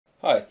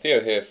Hi, Theo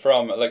here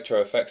from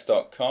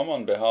electrofx.com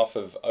on behalf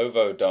of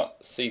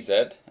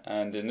OVO.cz,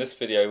 and in this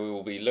video we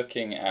will be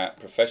looking at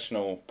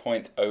professional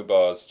PointO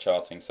bars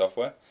charting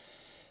software,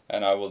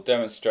 and I will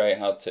demonstrate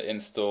how to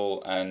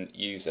install and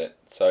use it.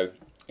 So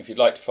if you'd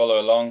like to follow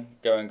along,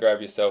 go and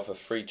grab yourself a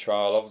free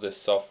trial of this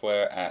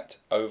software at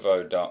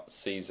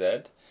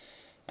OVO.cz,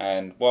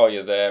 and while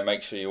you're there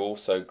make sure you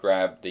also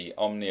grab the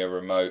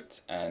OmniaRemote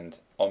and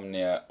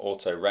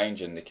OmniaAutoRange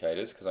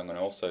indicators, because I'm going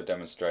to also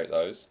demonstrate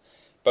those.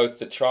 Both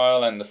the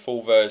trial and the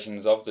full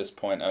versions of this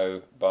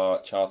PointO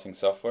bar charting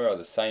software are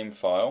the same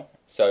file.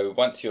 So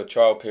once your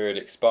trial period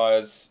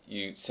expires,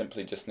 you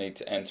simply just need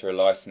to enter a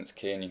license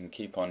key and you can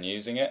keep on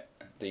using it.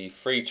 The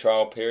free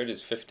trial period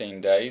is 15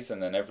 days, and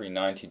then every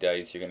 90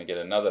 days you're going to get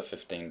another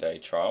 15-day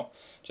trial,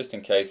 just in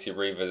case you're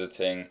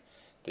revisiting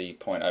the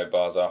PointO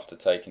bars after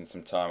taking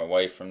some time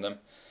away from them.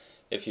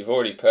 If you've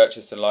already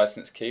purchased a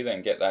license key,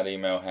 then get that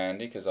email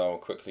handy, because I will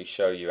quickly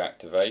show you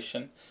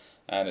activation.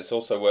 And it's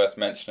also worth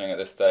mentioning at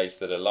this stage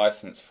that a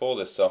license for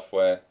this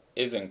software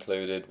is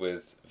included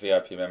with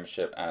VIP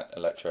membership at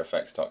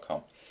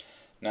electrofx.com.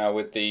 Now,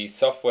 with the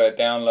software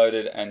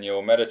downloaded and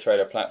your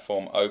MetaTrader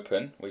platform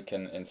open, we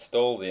can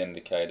install the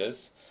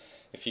indicators.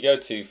 If you go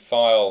to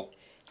File,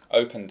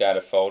 Open Data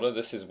Folder,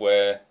 this is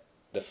where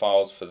the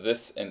files for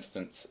this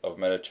instance of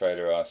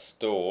MetaTrader are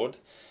stored.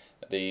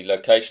 The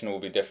location will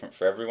be different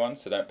for everyone,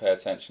 so don't pay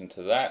attention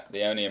to that.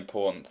 The only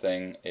important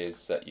thing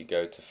is that you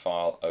go to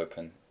File,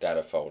 Open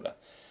Data Folder.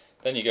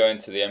 Then you go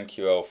into the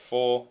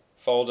MQL4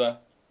 folder,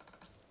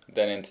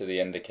 then into the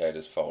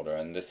Indicators folder,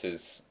 and this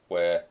is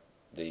where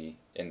the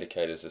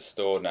indicators are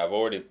stored. Now, I've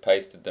already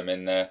pasted them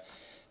in there.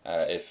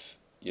 If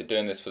you're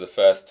doing this for the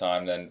first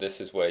time, then this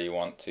is where you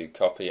want to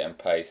copy and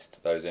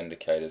paste those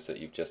indicators that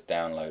you've just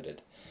downloaded.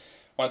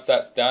 Once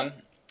that's done,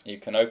 you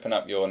can open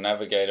up your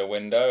navigator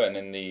window, and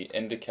in the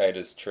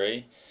indicators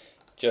tree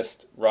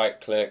just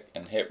right click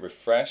and hit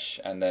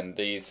refresh, and then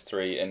these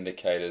three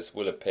indicators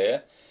will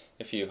appear.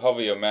 If you hover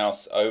your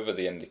mouse over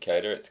the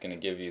indicator, it's going to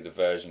give you the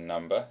version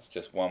number. It's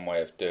just one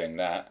way of doing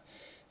that.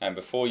 And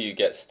before you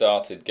get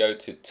started, go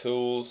to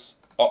Tools,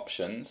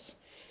 Options,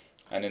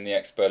 and in the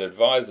Expert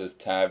Advisors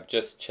tab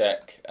just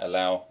check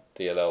Allow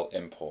DLL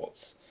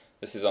Imports.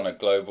 This is on a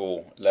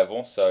global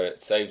level, so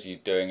it saves you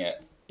doing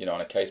it on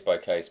a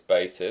case-by-case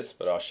basis,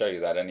 but I'll show you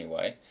that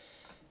anyway.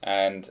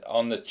 And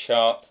on the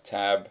Charts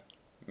tab,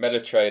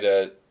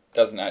 MetaTrader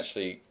doesn't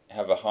actually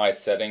have a high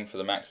setting for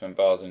the maximum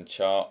bars in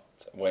chart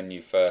when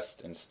you first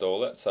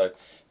install it, so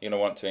you're going to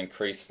want to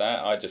increase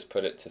that. I just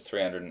put it to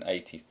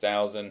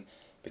 380,000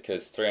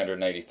 because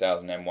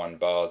 380,000 M1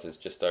 bars is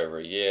just over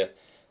a year,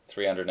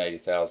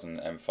 380,000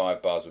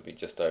 M5 bars would be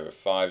just over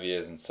 5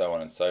 years, and so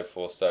on and so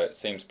forth. So it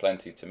seems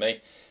plenty to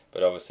me,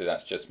 but obviously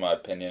that's just my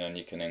opinion, and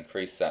you can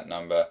increase that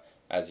number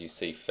as you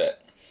see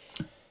fit.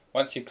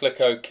 Once you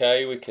click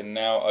OK, we can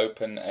now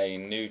open a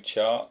new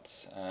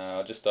chart.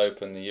 I'll just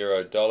open the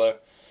Euro Dollar.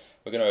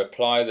 We're going to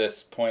apply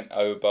this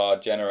PointO bar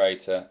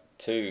generator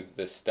to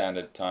this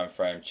standard time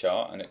frame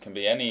chart, and it can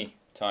be any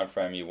time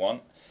frame you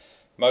want.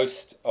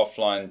 Most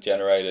offline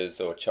generators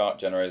or chart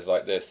generators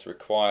like this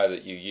require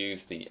that you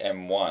use the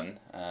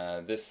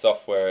M1. This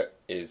software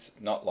is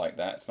not like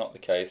that. It's not the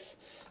case,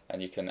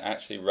 and you can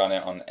actually run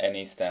it on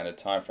any standard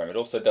time frame. It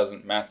also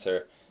doesn't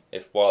matter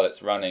if while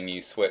it's running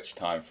you switch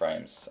time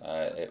frames.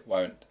 It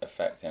won't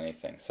affect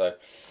anything. So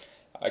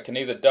I can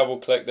either double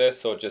click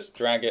this or just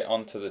drag it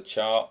onto the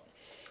chart.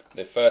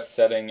 The first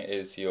setting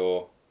is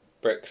your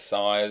brick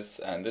size,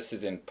 and this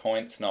is in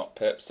points, not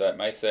pips, so it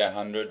may say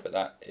 100, but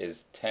that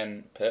is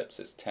 10 pips.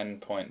 It's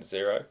 10.0.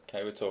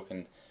 Okay, we're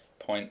talking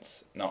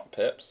points, not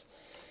pips.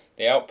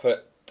 The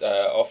output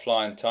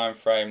offline time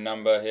frame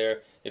number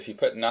here, if you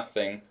put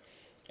nothing,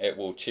 it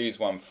will choose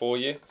one for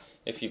you.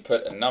 If you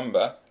put a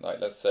number,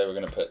 like let's say we're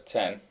going to put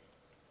 10,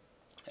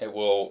 it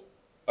will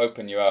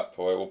open you up,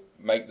 or it will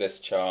make this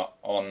chart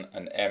on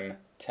an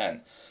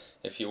M10.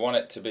 If you want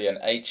it to be an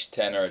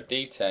H10 or a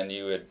D10,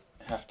 you would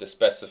have to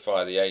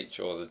specify the H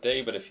or the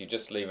D, but if you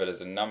just leave it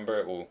as a number,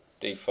 it will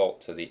default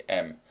to the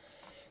M.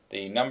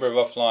 The number of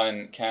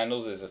offline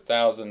candles is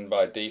 1,000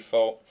 by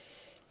default.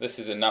 This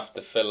is enough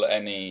to fill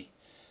any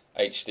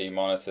HD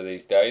monitor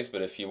these days,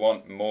 but if you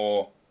want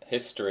more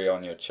history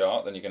on your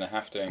chart, then you're going to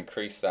have to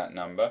increase that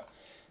number.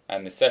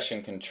 And the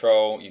session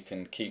control, you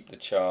can keep the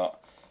chart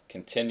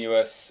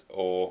continuous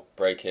or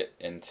break it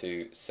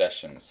into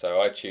sessions. So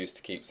I choose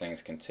to keep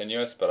things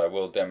continuous, but I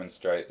will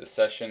demonstrate the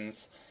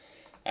sessions.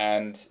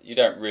 And you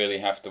don't really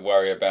have to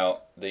worry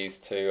about these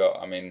two.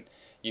 I mean,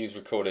 use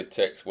recorded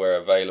ticks where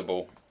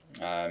available.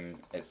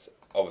 It's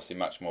obviously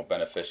much more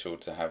beneficial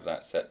to have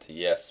that set to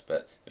yes,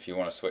 but if you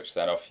want to switch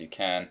that off, you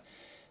can.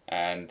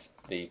 And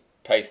the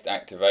paste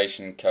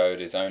activation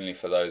code is only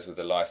for those with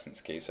a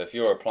license key. So if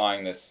you're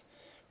applying this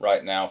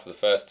right now for the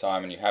first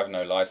time and you have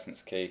no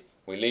license key,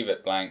 we leave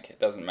it blank. It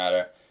doesn't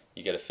matter.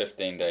 You get a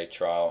 15-day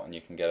trial, and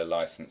you can get a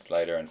license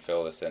later and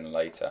fill this in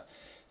later.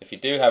 If you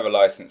do have a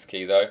license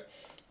key though,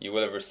 you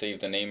will have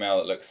received an email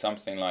that looks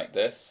something like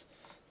this.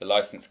 the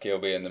license key will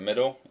be in the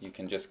middle. You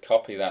can just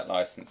copy that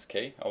license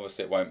key.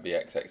 Obviously it won't be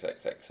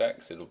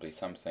XXXXX, it'll be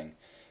something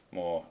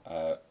more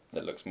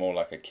that looks more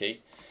like a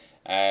key.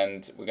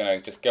 And we're going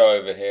to just go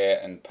over here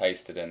and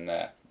paste it in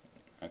there.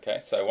 Okay,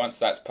 so once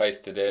that's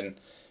pasted in,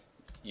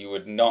 you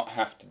would not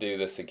have to do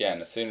this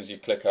again. As soon as you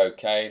click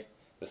OK,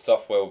 the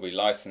software will be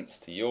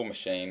licensed to your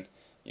machine.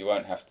 You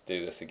won't have to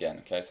do this again.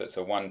 Okay, so it's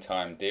a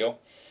one-time deal.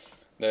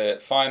 The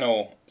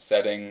final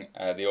setting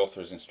the author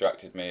has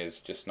instructed me is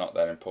just not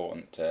that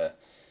important to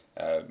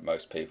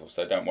most people,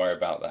 so don't worry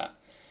about that.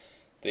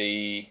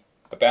 The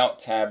About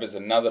tab is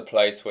another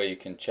place where you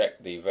can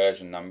check the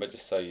version number,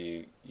 just so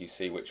you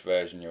see which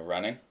version you're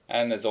running.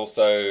 And there's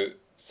also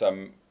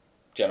some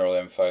general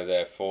info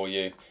there for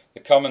you.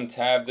 The Common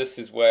tab, this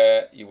is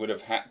where you would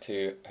have had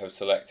to have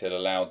selected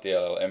Allow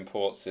DLL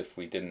Imports if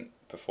we didn't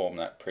perform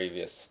that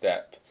previous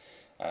step.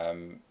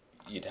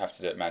 You'd have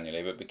to do it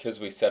manually, but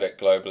because we set it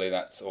globally,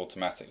 that's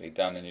automatically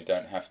done and you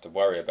don't have to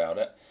worry about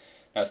it.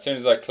 Now, as soon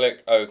as I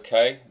click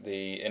OK,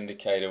 the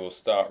indicator will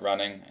start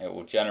running. It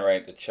will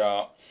generate the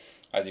chart.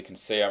 As you can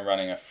see, I'm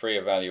running a free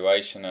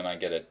evaluation and I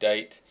get a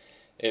date.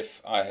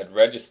 If I had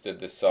registered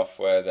this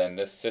software, then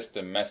this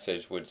system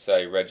message would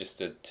say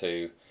registered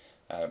to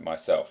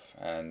myself.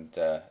 And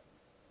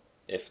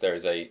if there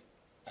is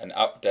an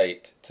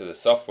update to the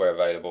software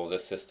available,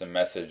 this system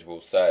message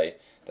will say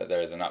that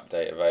there is an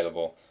update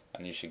available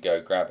and you should go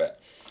grab it.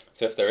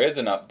 So if there is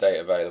an update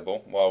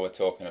available, while we're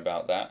talking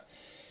about that,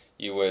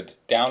 you would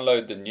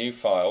download the new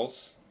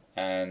files,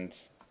 and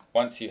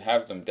once you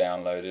have them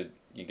downloaded,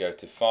 you go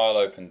to File,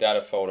 Open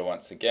Data Folder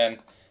once again,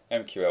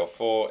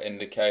 MQL4,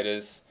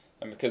 Indicators,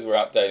 and because we're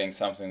updating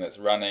something that's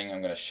running,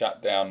 I'm going to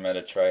shut down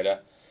MetaTrader.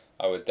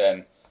 I would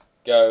then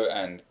go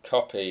and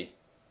copy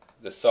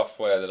the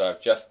software that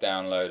I've just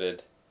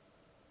downloaded,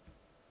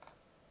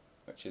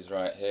 which is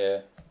right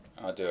here.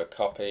 I'll do a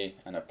copy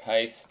and a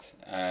paste,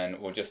 and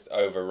we'll just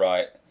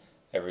overwrite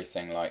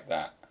everything like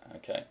that.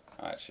 Okay,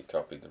 I actually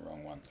copied the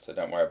wrong one, so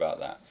don't worry about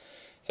that.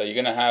 So you're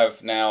going to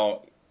have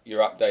now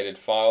your updated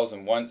files,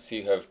 and once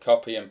you have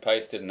copy and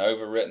pasted and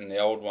overwritten the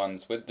old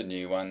ones with the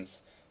new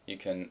ones, you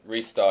can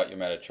restart your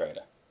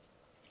MetaTrader.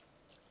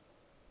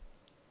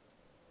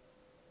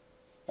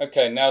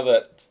 Okay, now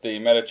that the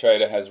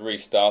MetaTrader has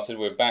restarted,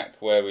 we're back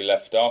where we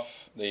left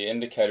off. The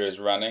indicator is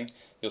running.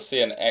 You'll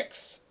see an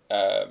X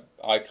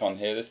icon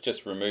here. This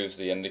just removes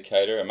the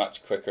indicator, a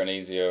much quicker and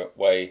easier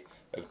way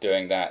of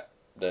doing that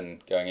than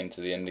going into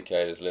the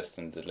indicators list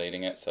and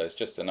deleting it. So it's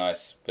just a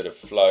nice bit of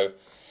flow.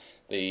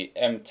 The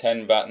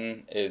M10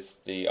 button is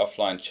the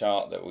offline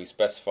chart that we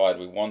specified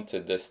we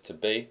wanted this to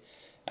be,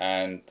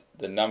 and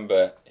the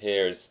number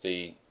here is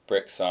the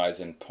brick size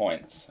in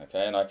points.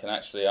 Okay, and I can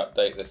actually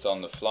update this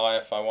on the fly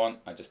if I want.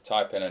 I just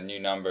type in a new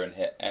number and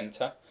hit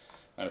enter.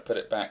 I'm going to put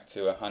it back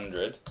to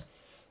 100.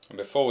 And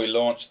before we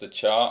launch the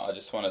chart, I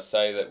just want to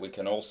say that we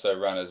can also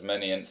run as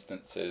many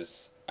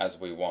instances as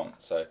we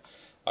want. So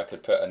I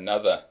could put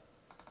another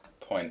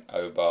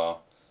PointO bar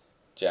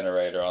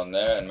generator on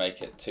there and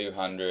make it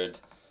 200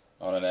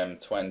 on an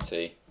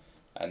M20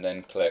 and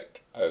then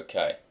click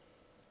OK.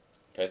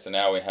 Okay, so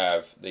now we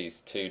have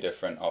these two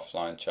different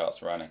offline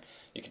charts running.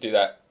 You can do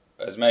that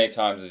as many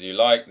times as you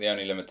like. The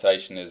only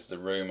limitation is the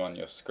room on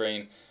your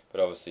screen, but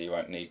obviously you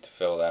won't need to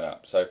fill that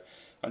up. So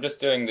I'm just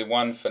doing the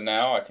one for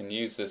now. I can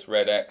use this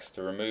red X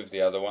to remove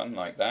the other one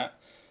like that.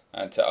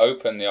 And to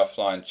open the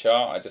offline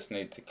chart, I just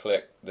need to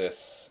click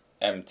this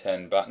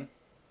M10 button.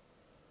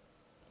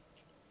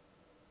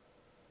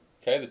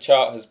 Okay, the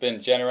chart has been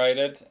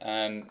generated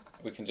and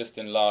we can just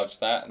enlarge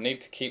that. I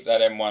need to keep that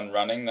M1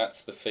 running,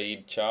 that's the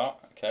feed chart.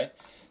 Okay,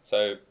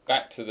 so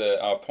back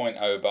to our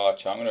PointO bar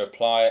chart. I'm going to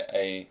apply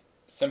a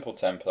simple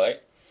template.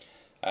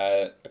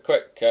 A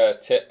quick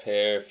tip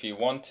here, if you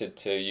wanted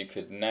to, you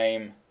could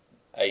name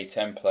a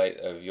template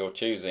of your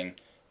choosing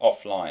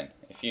offline.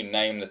 If you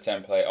name the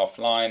template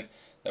offline,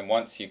 then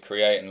once you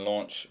create and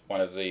launch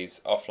one of these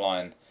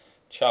offline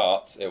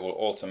charts, it will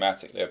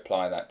automatically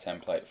apply that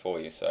template for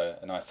you. So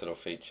a nice little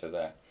feature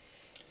there.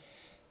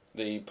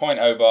 The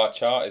PointO bar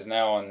chart is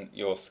now on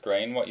your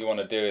screen. What you want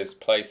to do is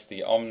place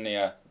the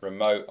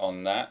OmniaRemote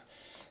on that.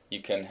 You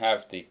can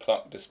have the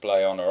clock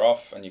display on or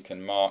off, and you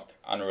can mark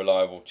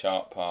unreliable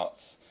chart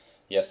parts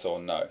yes or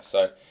no.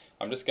 So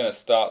I'm just going to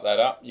start that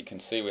up. You can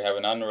see we have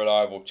an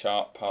unreliable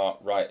chart part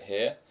right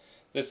here.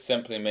 This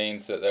simply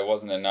means that there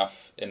wasn't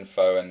enough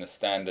info in the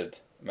standard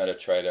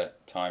MetaTrader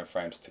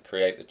timeframes to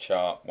create the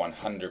chart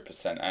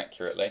 100%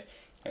 accurately.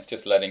 It's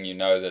just letting you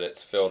know that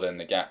it's filled in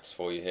the gaps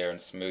for you here and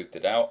smoothed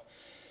it out.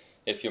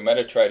 If your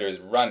MetaTrader is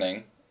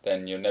running,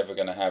 then you're never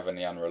going to have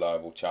any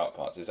unreliable chart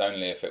parts. It's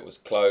only if it was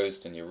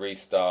closed and you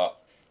restart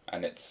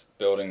and it's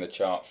building the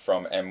chart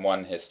from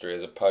M1 history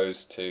as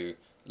opposed to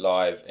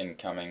live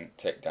incoming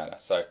tick data.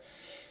 So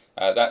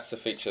that's the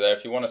feature there.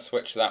 If you want to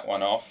switch that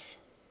one off,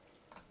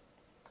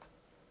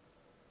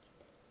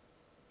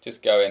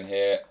 just go in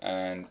here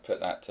and put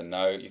that to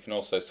no. You can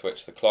also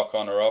switch the clock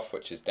on or off,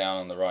 which is down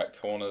on the right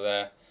corner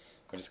there.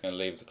 We're just going to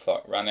leave the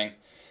clock running.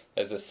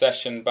 There's a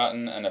session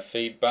button and a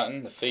feed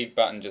button. The feed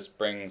button just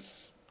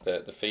brings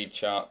the feed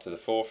chart to the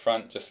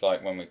forefront, just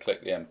like when we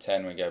click the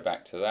M10 we go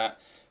back to that.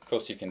 Of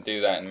course you can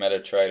do that in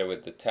MetaTrader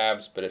with the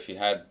tabs, but if you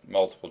had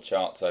multiple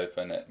charts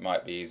open it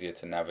might be easier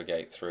to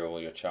navigate through all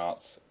your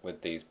charts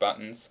with these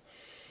buttons.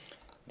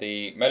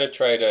 The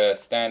MetaTrader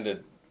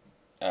standard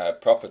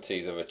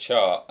properties of a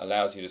chart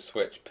allows you to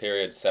switch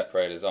period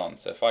separators on.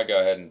 So if I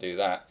go ahead and do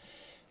that,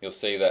 you'll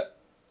see that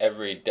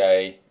every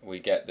day we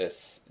get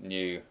this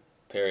new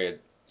period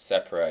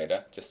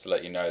separator, just to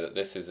let you know that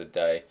this is a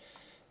day,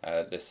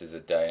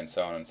 and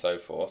so on and so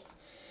forth.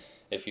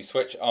 If you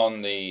switch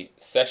on the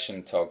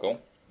session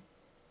toggle,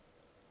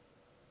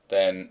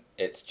 then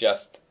it's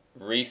just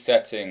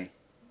resetting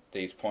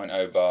these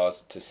PointO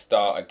bars to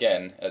start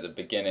again at the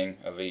beginning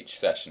of each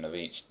session of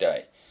each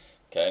day.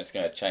 Okay, it's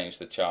going to change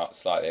the chart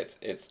slightly.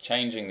 It's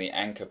changing the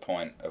anchor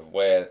point of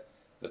where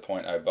the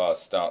PointO bars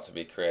start to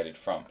be created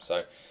from.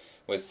 So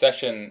with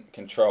session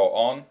control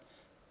on,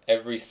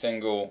 every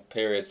single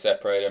period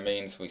separator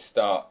means we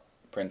start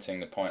printing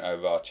the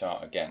PointO bar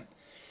chart again.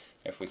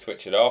 If we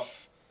switch it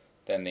off,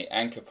 then the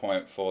anchor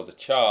point for the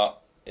chart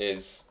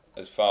is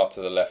as far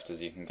to the left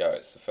as you can go.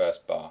 It's the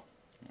first bar.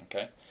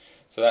 Okay,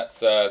 so that's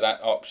that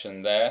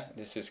option there.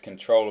 This is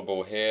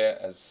controllable here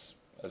as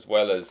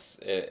well as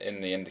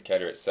in the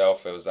indicator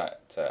itself. There was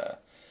that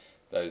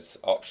those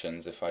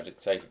options. If I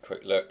just take a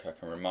quick look, I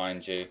can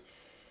remind you.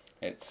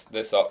 It's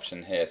this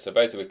option here. So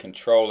basically we're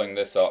controlling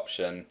this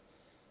option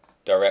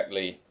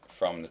directly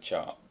from the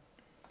chart.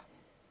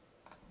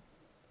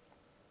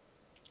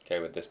 Okay,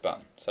 with this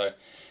button. So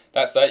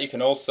that's that. You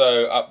can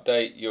also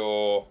update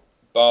your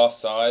bar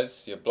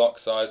size, your block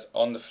size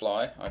on the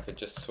fly. I could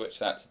just switch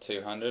that to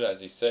 200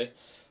 as you see.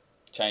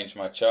 Change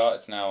my chart.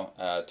 It's now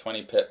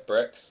 20 pip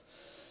bricks,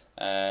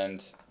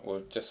 and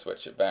we'll just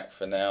switch it back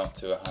for now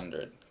to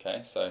 100.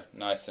 Okay, so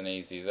nice and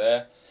easy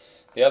there.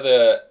 The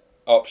other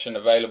option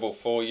available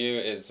for you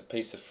is a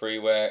piece of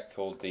freeware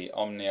called the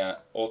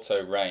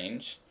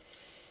OmniaAutoRange,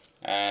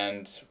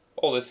 and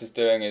all this is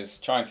doing is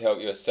trying to help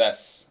you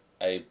assess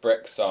a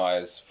brick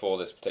size for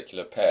this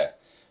particular pair.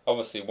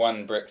 Obviously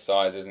one brick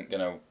size isn't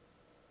going to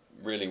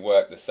really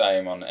work the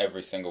same on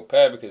every single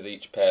pair because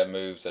each pair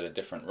moves at a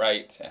different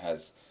rate. It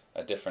has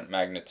a different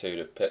magnitude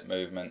of pip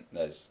movement.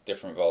 There's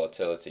different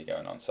volatility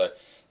going on. So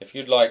if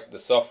you'd like the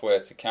software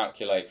to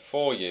calculate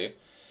for you,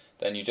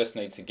 then you just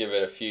need to give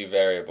it a few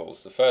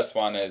variables. The first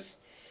one is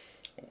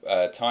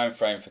time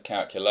frame for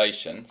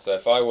calculation. So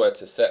if I were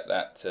to set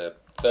that to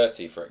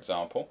 30 for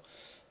example,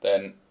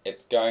 then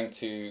it's going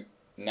to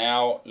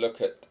now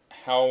look at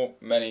how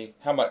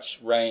much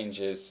range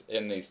is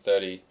in these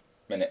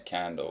 30-minute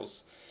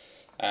candles,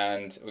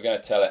 and we're going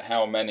to tell it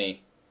how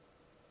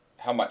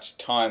much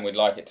time we'd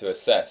like it to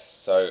assess.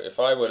 So if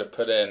I were to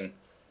put in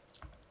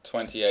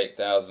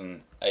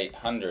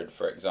 28,800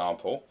 for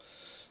example,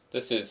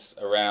 this is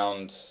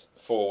around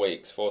 4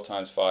 weeks, 4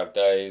 times 5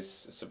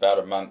 days. It's about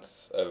a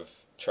month of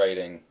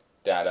trading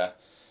data,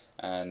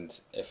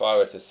 and if I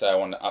were to say I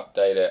want to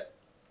update it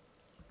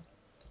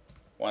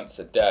once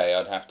a day,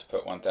 I'd have to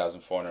put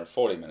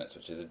 1,440 minutes,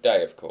 which is a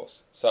day of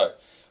course. So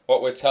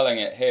what we're telling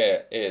it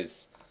here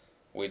is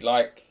we'd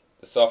like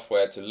the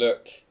software to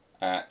look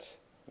at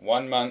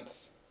 1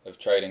 month of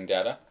trading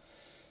data,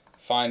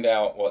 find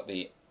out what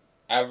the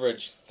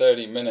average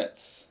 30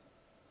 minutes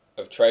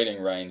of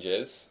trading range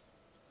is,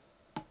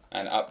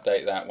 and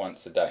update that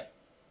once a day.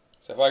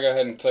 So if I go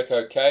ahead and click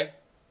OK,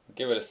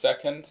 give it a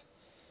second,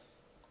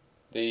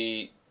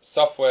 the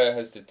software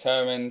has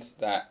determined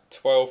that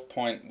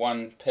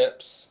 12.1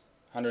 pips,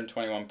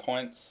 121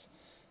 points,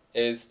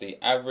 is the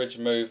average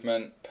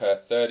movement per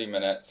 30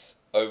 minutes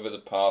over the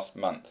past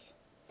month.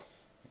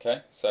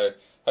 Okay, so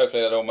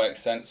hopefully that all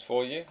makes sense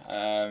for you.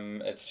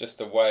 It's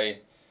just a way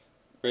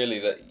really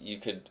that you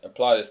could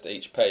apply this to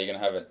each pair. You're going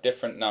to have a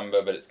different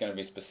number, but it's going to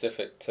be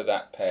specific to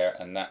that pair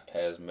and that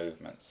pair's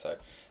movement. So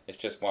it's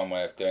just one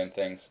way of doing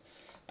things.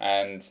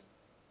 And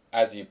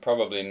as you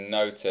probably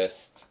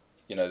noticed,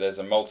 you know, there's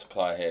a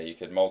multiplier here. You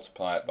could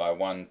multiply it by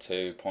 1,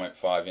 2,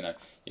 0.5. You know,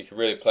 you can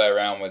really play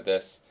around with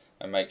this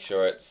and make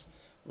sure it's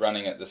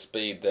running at the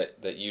speed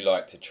that you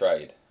like to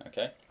trade.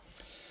 Okay,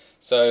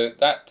 so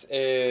that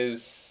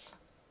is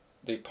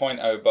the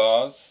PointO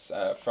bars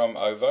from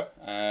OVO,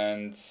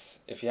 and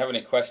if you have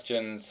any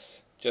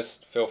questions,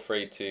 just feel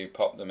free to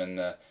pop them in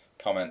the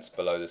comments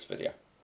below this video.